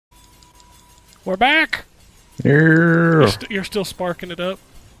We're back! Yeah. You're still sparking it up.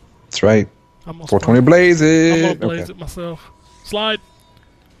 That's right. I'm gonna 420 blaze it. I'm gonna blaze it myself. Slide.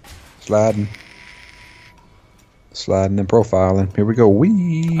 Sliding. Sliding and profiling. Here we go.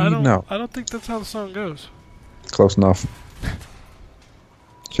 I don't think that's how the song goes. Close enough.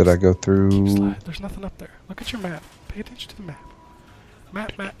 Should I go through? There's nothing up there. Look at your map. Pay attention to the map.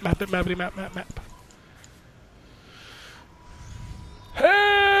 Map it, mappity map.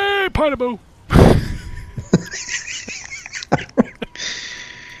 Hey, Pineapple!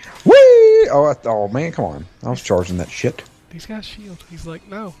 Whee! Oh man, come on. I was charging that shit. These guys shield. He's like,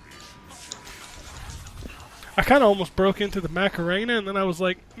 no. I kind of almost broke into the Macarena, and then I was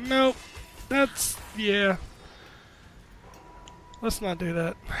like, nope. That's, yeah. Let's not do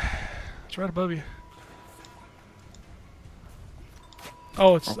that. It's right above you.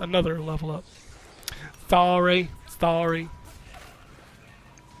 Oh, it's another level up. Sorry.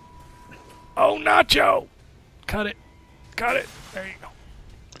 Oh, Nacho! Cut it. There you go.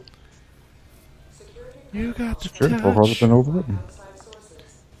 You got the touch. Been overwritten.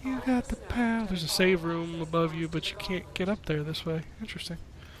 You got the power. There's a save room above you, but you can't get up there this way. Interesting.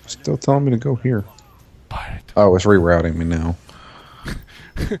 Still telling me to go here. But Oh, it's rerouting me now.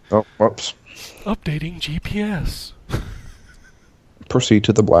 Oh, whoops. Updating GPS. Proceed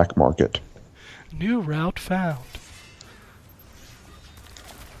to the black market. New route found.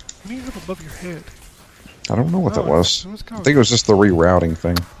 What do you have above your head? I don't know what that was. I think it was just the rerouting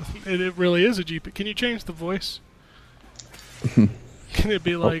thing. It really is a GPS. Can you change the voice? Can it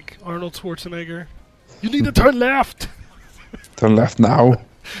be like Arnold Schwarzenegger? You need to turn left! Turn left now.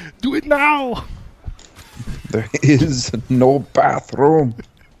 Do it now! There is no bathroom.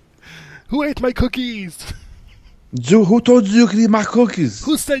 Who ate my cookies? Who told you could eat my cookies?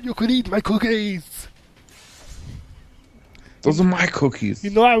 Who said you could eat my cookies? Those are my cookies. You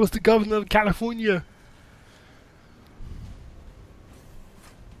know I was the governor of California.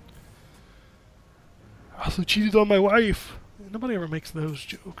 I also cheated on my wife. Nobody ever makes those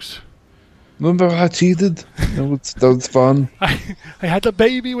jokes. Remember I cheated? That was fun. I had a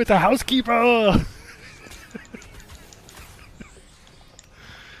baby with a housekeeper.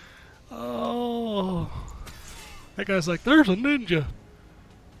 Oh. That guy's like, there's a ninja.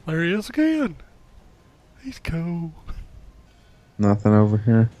 There he is again. He's cool. Nothing over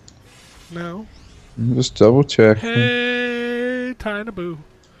here. No. Just double check. Hey, Tiny Boo.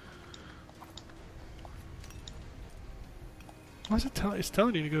 Why is it it's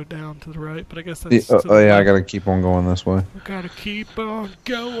telling you to go down to the right, but I guess that's... Yeah, I gotta keep on going this way. We gotta keep on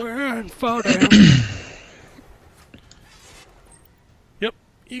going, fall down. Yep,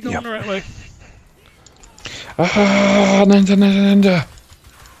 you going the right way. Ah, ninja.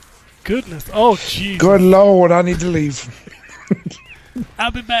 Goodness, oh jeez. Good lord, I need to leave.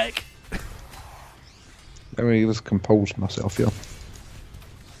 I'll be back. Let me just compose myself here.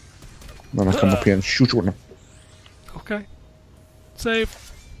 Then I come up here and shoot you. Okay.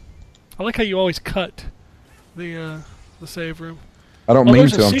 Save. I like how you always cut the save room. I don't mean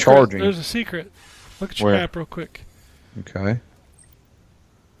to, I'm charging. There's a secret. Look at your map real quick. Okay.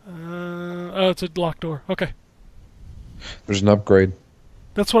 Oh, it's a locked door. Okay. There's an upgrade.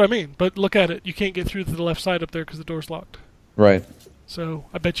 That's what I mean, but look at it. You can't get through to the left side up there because the door's locked. Right. So,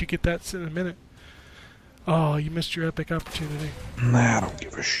 I bet you get that in a minute. Oh, you missed your epic opportunity. Nah, I don't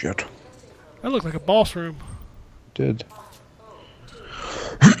give a shit. That looked like a boss room. Did.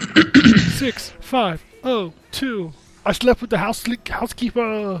 6, 5, 0, 2. I slept with the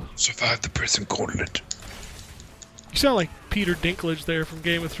housekeeper. Survived the prison gauntlet. You sound like Peter Dinklage there from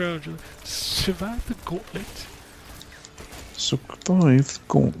Game of Thrones. Survive the gauntlet. Survive the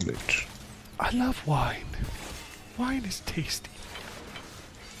gauntlet. I love wine. Wine is tasty.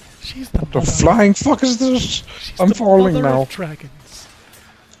 She's the What the flying fuck is this? I'm falling now. Of dragons.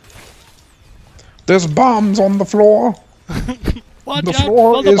 There's bombs on the floor. Watch The out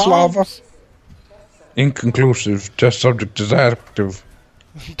floor for the is bombs. lava. Inconclusive. Test subject is active.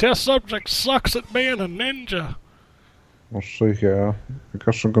 Test subject sucks at being a ninja. Let's see here. I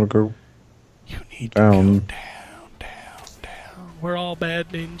guess I'm gonna go You need down. to go down. Where all bad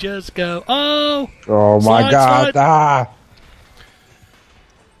ninjas go. Oh! Oh my god. Slide. Ah!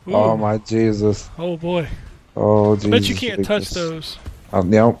 Ooh. Oh my Jesus. Oh boy. Oh Jesus. I bet you can't touch those.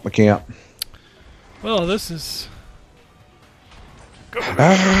 No, I can't. Well, this is...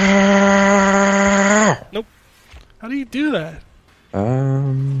 Ah! Nope. How do you do that?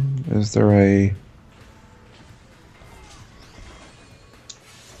 Is there a...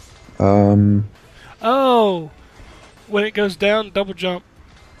 Oh! When it goes down, double jump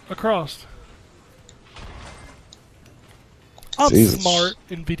across. I'm Jesus. smart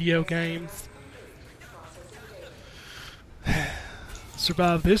in video games.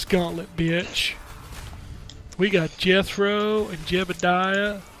 Survive this gauntlet, bitch. We got Jethro and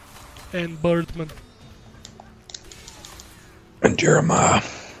Jebediah and Birdman. And Jeremiah.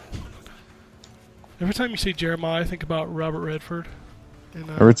 Every time you say Jeremiah, I think about Robert Redford. And,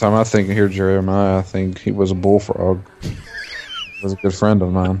 Every time I hear Jeremiah, I think he was a bullfrog. He was a good friend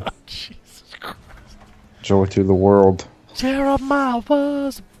of mine. Jesus Christ. Joy to the world. Jeremiah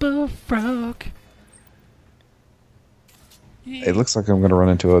was a bullfrog. It looks like I'm going to run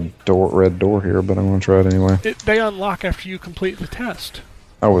into a red door here, but I'm going to try it anyway. They unlock after you complete the test.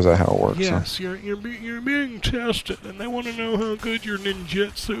 Oh, is that how it works? Yes, huh? You're being tested, and they want to know how good your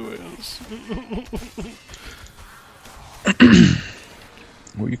ninjutsu is.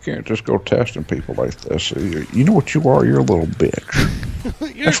 Well, you can't just go testing people like this. You know what you are? You're a little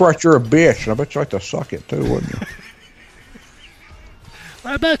bitch. That's right, you're a bitch, and I bet you like to suck it too, wouldn't you?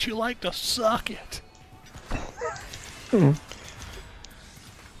 I bet you like to suck it.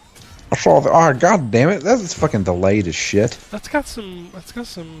 I saw the. Oh, god damn it! That's fucking delayed as shit. That's got some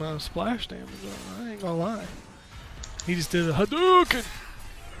splash damage on it. I ain't gonna lie. He just did a Hadouken.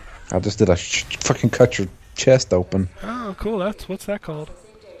 I just did a fucking cut your chest open. Oh, cool. What's that called?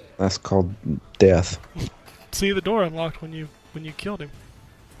 That's called death. See, the door unlocked when you killed him.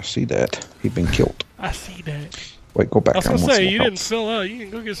 I see that. He'd been killed. I see that. Wait, go back. I was gonna say you didn't fill out. You can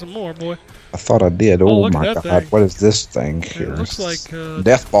go get some more, boy. I thought I did. Oh, Oh look my at that god! thing. What is this thing here? It looks like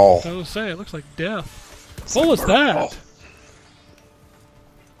death ball. I was gonna say it looks like death. What was that?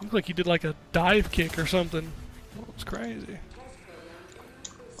 Looked like you did like a dive kick or something. That was crazy.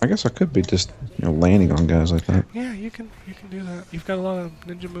 I guess I could be just landing on guys like that. Yeah, you can do that. You've got a lot of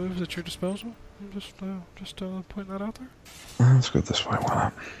ninja moves at your disposal. I'm just pointing that out there. Let's go this way. Why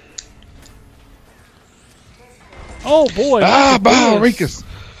not? Oh boy! Ah, Rikus!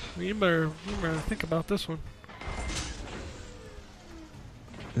 You better think about this one.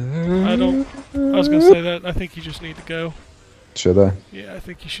 I was gonna say that. I think you just need to go. Should I? Yeah, I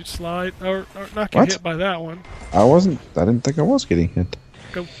think you should slide or not get hit by that one. I didn't think I was getting hit.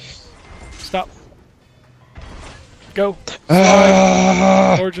 Go. Stop. Go.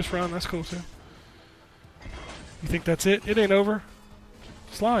 Slide. Or just run. That's cool too. You think that's it? It ain't over.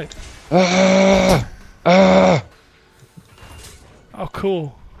 Slide. Oh,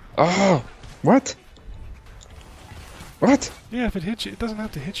 cool. Oh, what? What? Yeah, if it hits you, it doesn't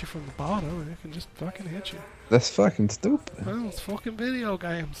have to hit you from the bottom. It can just fucking hit you. That's fucking stupid. Well, it's fucking video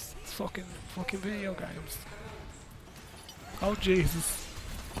games. It's fucking video games. Oh, Jesus.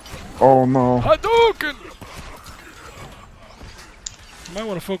 Oh, no. Hadouken! You might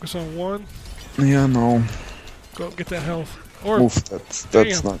want to focus on one. Yeah, no. Go up and get that health. Or oof,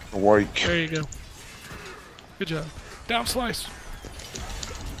 that's not gonna work. There you go. Good job. Down slice.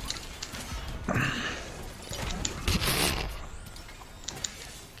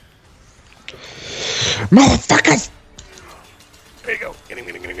 Motherfuckers! There you go.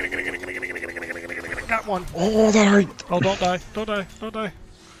 Got one. Oh, that hurt. Oh, don't die. Don't die. Don't die.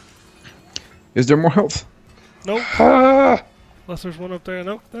 Is there more health? Nope. Ah! Unless there's one up there.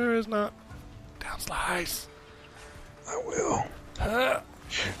 Nope, there is not. Down slice. I will.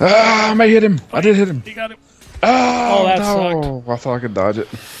 I may hit him. I did hit him. You got him. Oh, that no. sucked. I thought I could dodge it.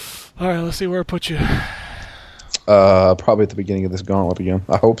 Alright, let's see where it puts you. Probably at the beginning of this gauntlet again.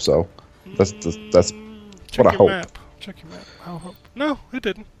 I hope so. That's what I hope. Map. Check your map. I'll hope. No, it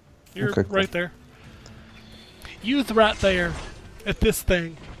didn't. You're okay, cool. right there. You's right there at this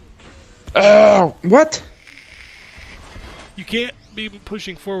thing. Oh, what? You can't be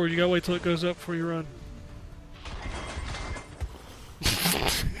pushing forward. You gotta wait till it goes up before you run.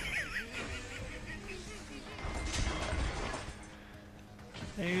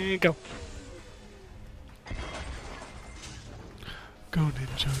 And go. Go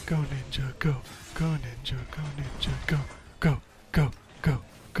ninja, go ninja, go. Go ninja, go ninja, go. Go, go, go,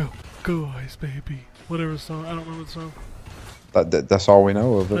 go. Go ice baby. Whatever the song. I don't remember the song. That's all we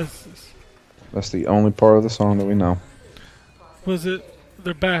know of it. That's the only part of the song that we know. Was it?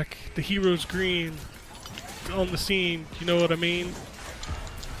 They're back. The hero's green. On the scene. You know what I mean?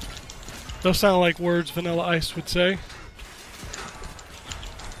 Those sound like words Vanilla Ice would say.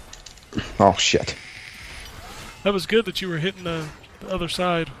 Oh, shit. That was good that you were hitting the other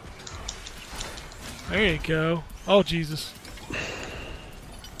side. There you go. Oh, Jesus.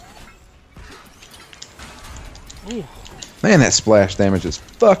 Ooh. Man, that splash damage is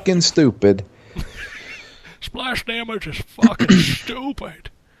fucking stupid. Splash damage is fucking stupid.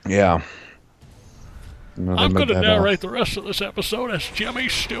 Yeah. I'm going to narrate the rest of this episode as Jimmy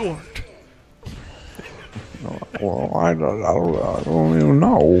Stewart. Well, I don't even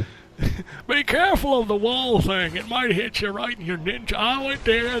know. Me be careful of the wall thing. It might hit you right in your ninja. Oh, it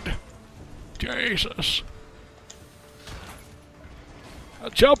did. Jesus.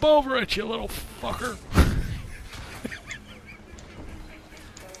 I'll jump over it, you little fucker.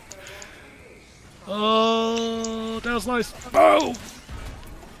 Oh, that was nice. Oh!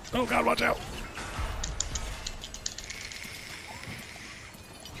 Oh, God, watch out.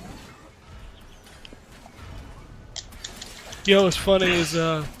 You know what's funny is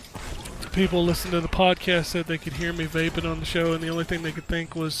people listening to the podcast said they could hear me vaping on the show, and the only thing they could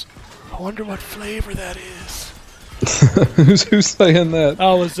think was, I wonder what flavor that is. Who's saying that?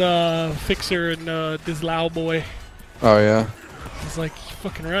 I was Fixer and this loud boy. Oh, yeah. I was like, you're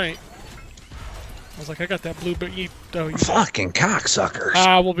fucking right. I was like, I got that blueberry. Fucking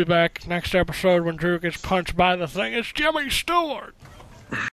cocksuckers. We'll be back next episode when Drew gets punched by the thing. It's Jimmy Stewart.